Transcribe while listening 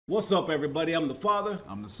What's up, everybody? I'm the father.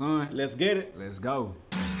 I'm the son. Let's get it. Let's go.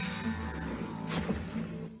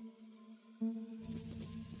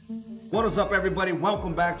 What is up, everybody?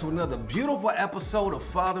 Welcome back to another beautiful episode of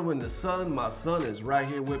Father and the Son. My son is right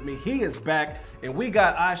here with me. He is back, and we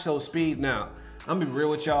got IShowSpeed now. I'm gonna be real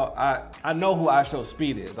with y'all. I know who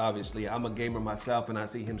IShowSpeed is, obviously. I'm a gamer myself, and I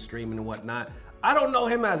see him streaming and whatnot. I don't know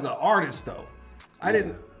him as an artist, though. I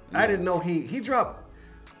didn't know he dropped.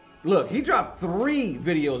 Look, he dropped 3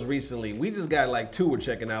 videos recently. We just got like 2 we're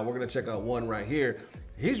checking out. We're gonna check out 1 right here.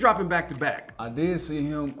 He's dropping back to back. I did see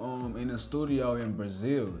him in the studio in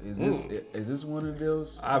Brazil. Is this one of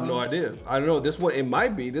those songs? I have no idea. I don't know. This one, it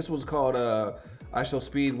might be. This was called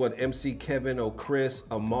IShowSpeed, MC Kevin Chris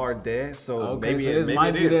Amar Day. So okay, maybe so this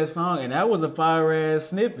might be that song, and that was a fire ass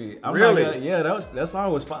snippet. I'm really? Not, yeah, that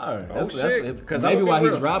song was fire. Oh, shit. That's maybe why he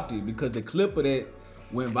dropped it, because the clip of that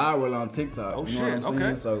went viral on TikTok. Oh, you know what I'm saying?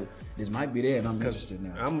 Okay. So this might be that, and I'm interested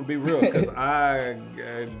now. I'm gonna be real, because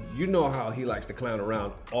you know how he likes to clown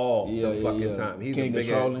around all the fucking time. He's King a big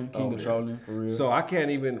controlling for real. So I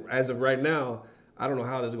can't even, as of right now, I don't know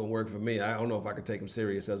how this is gonna work for me. I don't know if I can take him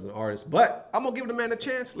serious as an artist, but I'm gonna give the man a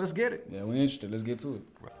chance. Let's get it. Yeah, we're interested. Let's get to it.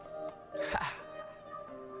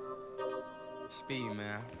 Speed,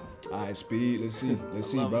 man. All right, Speed. Let's see,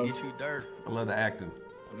 bro. Get you dirt. I love the acting.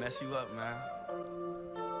 I'll mess you up, man.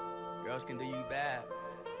 Girls can do you bad.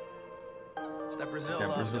 Step Brazil. Yeah,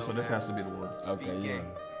 Brazil. So this has to be the one. Okay, yeah.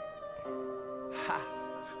 Ha.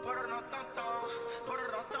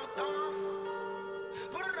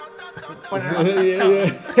 Yeah.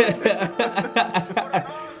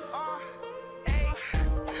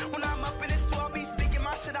 When I'm up in the store, I be speaking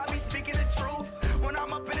my shit, I be speaking the truth. When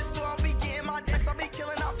I'm up in the store, I be getting my dance, I be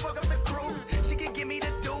killing, I fuck up the crew. She can give me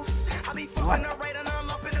the deuce, I be fucking her right and I'm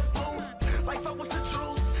up in the booth. Like fuck what's the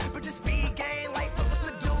truth, but just speed game, like fuck what's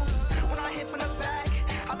the deuce. When I hit from the back,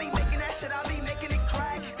 I be making that shit, I be making it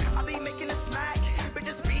crack, I be making it smack, but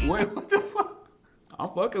just speed. Wait, what the fuck? I'm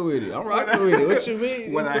fucking with it. I'm rocking with it. What you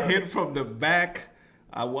mean? When I hit from the back,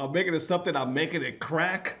 I'm making it something. I'm making it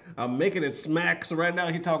crack. I'm making it smack. So right now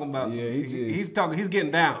he's talking about. Yeah, he's talking. He's getting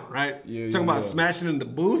down, right? Yeah, talking about smashing in the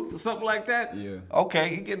booth or something like that. Yeah. Okay,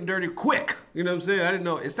 he getting dirty quick. You know what I'm saying? I didn't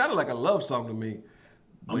know. It sounded like a love song to me.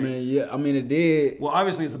 I mean, yeah. I mean, it did. Well,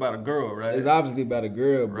 obviously it's about a girl, right? It's obviously about a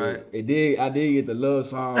girl, but Right. it did. I did get the love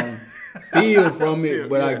song feel from it,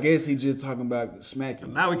 but I guess he just talking about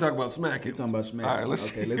smacking. Now we talk about smacking. He talking about smacking. All right,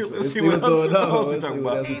 let's okay, see. let's Let's see what's going on. else he Let's see talking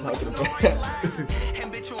what about. else he talking about.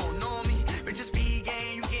 And bitch, you don't know me, but just speed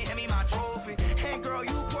game, you can't hand me my trophy. And girl,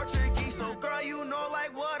 you Portuguese, so girl, you know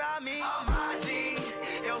like what I mean.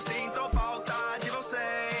 Eu sinto falta de você.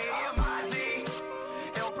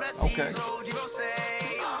 Eu preciso de você.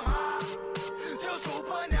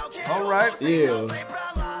 Desculpa, não quero All right. você, Yeah. não sei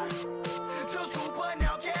pra lá. Desculpa,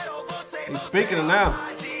 não quero você. He's speaking it now.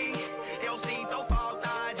 Eu sinto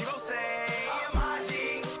falta de você.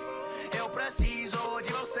 Eu preciso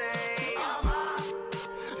de você.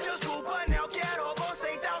 Desculpa, não quero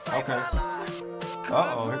você, então sai pra lá.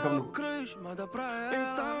 Uh-oh, here come the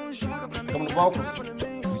vocals.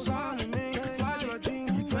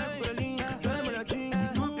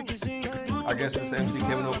 I guess it's MC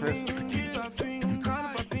Kevin Chris.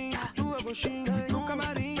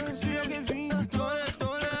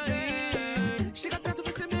 Chega perto,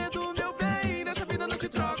 você medo, meu bem. Nessa vida não te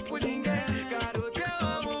troco por ninguém. Garoto, eu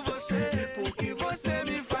amo você, porque você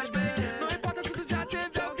me faz bem. Não importa se tu já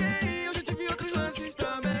teve alguém, eu já tive outros lances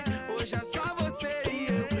também. Hoje é só você e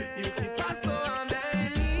eu, e o que passou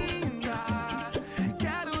amém. Linda,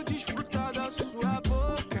 quero desfrutar da sua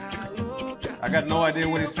boca louca. I got no idea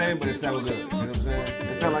what he's saying, but it sounds good. You know what I'm saying?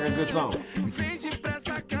 It sounds like a good song. Vem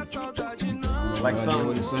depressa que a saudade não. Like I get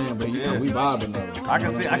what he's saying, but you know, we vibing though. I can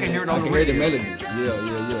see, I can hear it on I the can hear the radio. melody.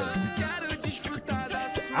 Yeah. Quero desfrutar da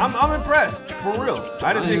sua. I'm impressed, for real.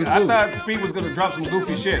 I thought Speed was gonna drop some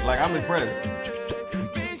goofy shit. Like, I'm impressed.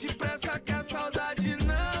 Vem depressa que a saudade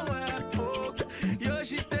não é pouca. E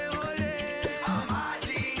hoje tem rolê.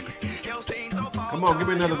 Eu sinto falta. Come on, give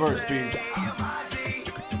me another verse, Speed. Eu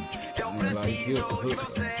Like, he killed the preciso de hook.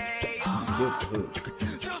 você. He killed the hook.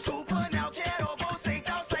 Desculpa, não quero você,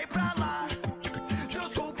 então sai pra lá.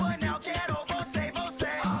 Desculpa, não quero você. I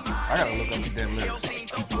gotta look up the damn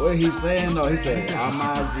lyrics. What he saying though? He said,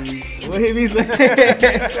 Amazi. What he be saying?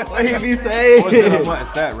 What he be saying? What's that?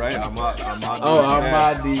 It's that, right? Amar. Oh,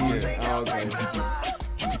 Amadi. Yeah. Oh, okay.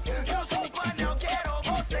 Desculpa, não quero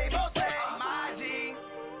você.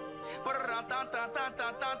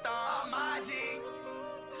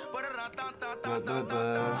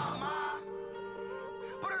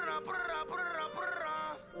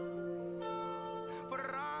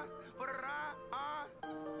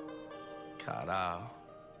 Caralho,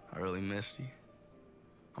 I really missed you.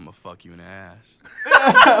 I'ma fuck you in the ass.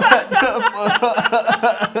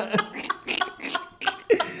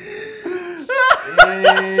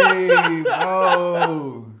 Hey,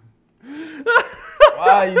 bro.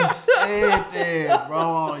 Why you said that, bro,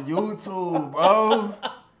 on YouTube, bro?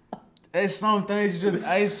 There's some things you just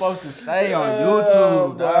ain't supposed to say on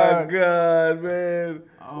YouTube, dog. Oh my God, man.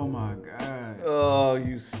 Oh my God. Oh,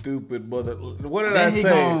 you stupid mother. What did Then I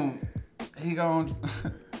say? He gon'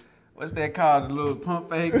 what's that called? The little pump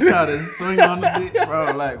fake try to swing on the dick,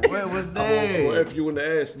 bro. Like, what was I'm that? gonna F you in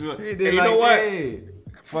the ass. He Hey, did you like know what? that.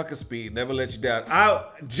 Fucking Speed, never let you down.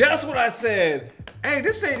 Just what I said. Hey,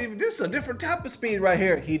 this ain't even. This is a different type of Speed right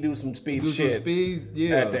here. He do some speed Do shit some speeds,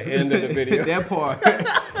 yeah. at the end of the video. That part.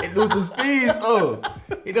 He do some speed stuff.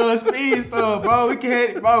 He doing speed stuff, bro. We can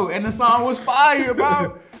hit it, bro. And the song was fire,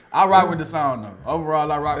 bro. I rock with the song though.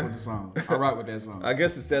 Overall, I rock with the song. I rock with that song. I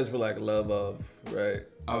guess it stands for like love of, right?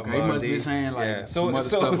 Okay, he must be saying like some other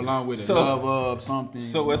stuff along with it. Love of something.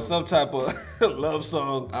 So it's some type of love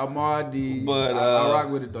song. Amar D. But I rock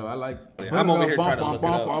with it though. I like. Yeah, I'm over here trying to look it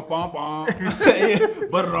up.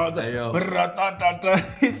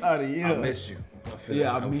 He started, yeah. I miss you. I'm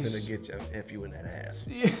finna get you. F you in that ass.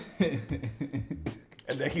 Yeah.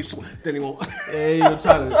 And then he won't. Yeah, he gonna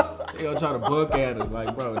try to buck at us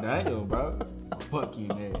like, bro, damn, bro. Fuck you,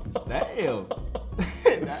 man. Damn.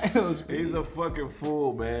 He's a fucking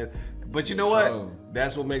fool, man. But you know what?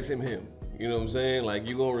 That's what makes him him. You know what I'm saying? Like,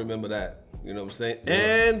 you gonna remember that. You know what I'm saying? Yeah.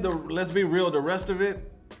 And let's be real, the rest of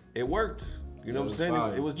it, it worked. You know what I'm saying?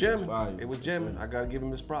 It was jamming. It was jamming. I gotta give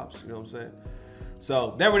him his props. You know what I'm saying?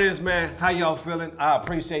 So there it is, man. How y'all feeling? I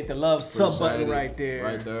appreciate the love sub button right there.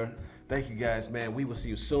 Right there. Thank you guys, man. We will see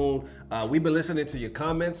you soon. We've been listening to your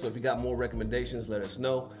comments, so if you got more recommendations, let us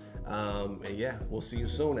know. And yeah, we'll see you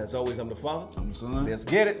soon. As always, I'm the father. I'm the son. Let's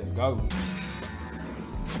get it. Let's go.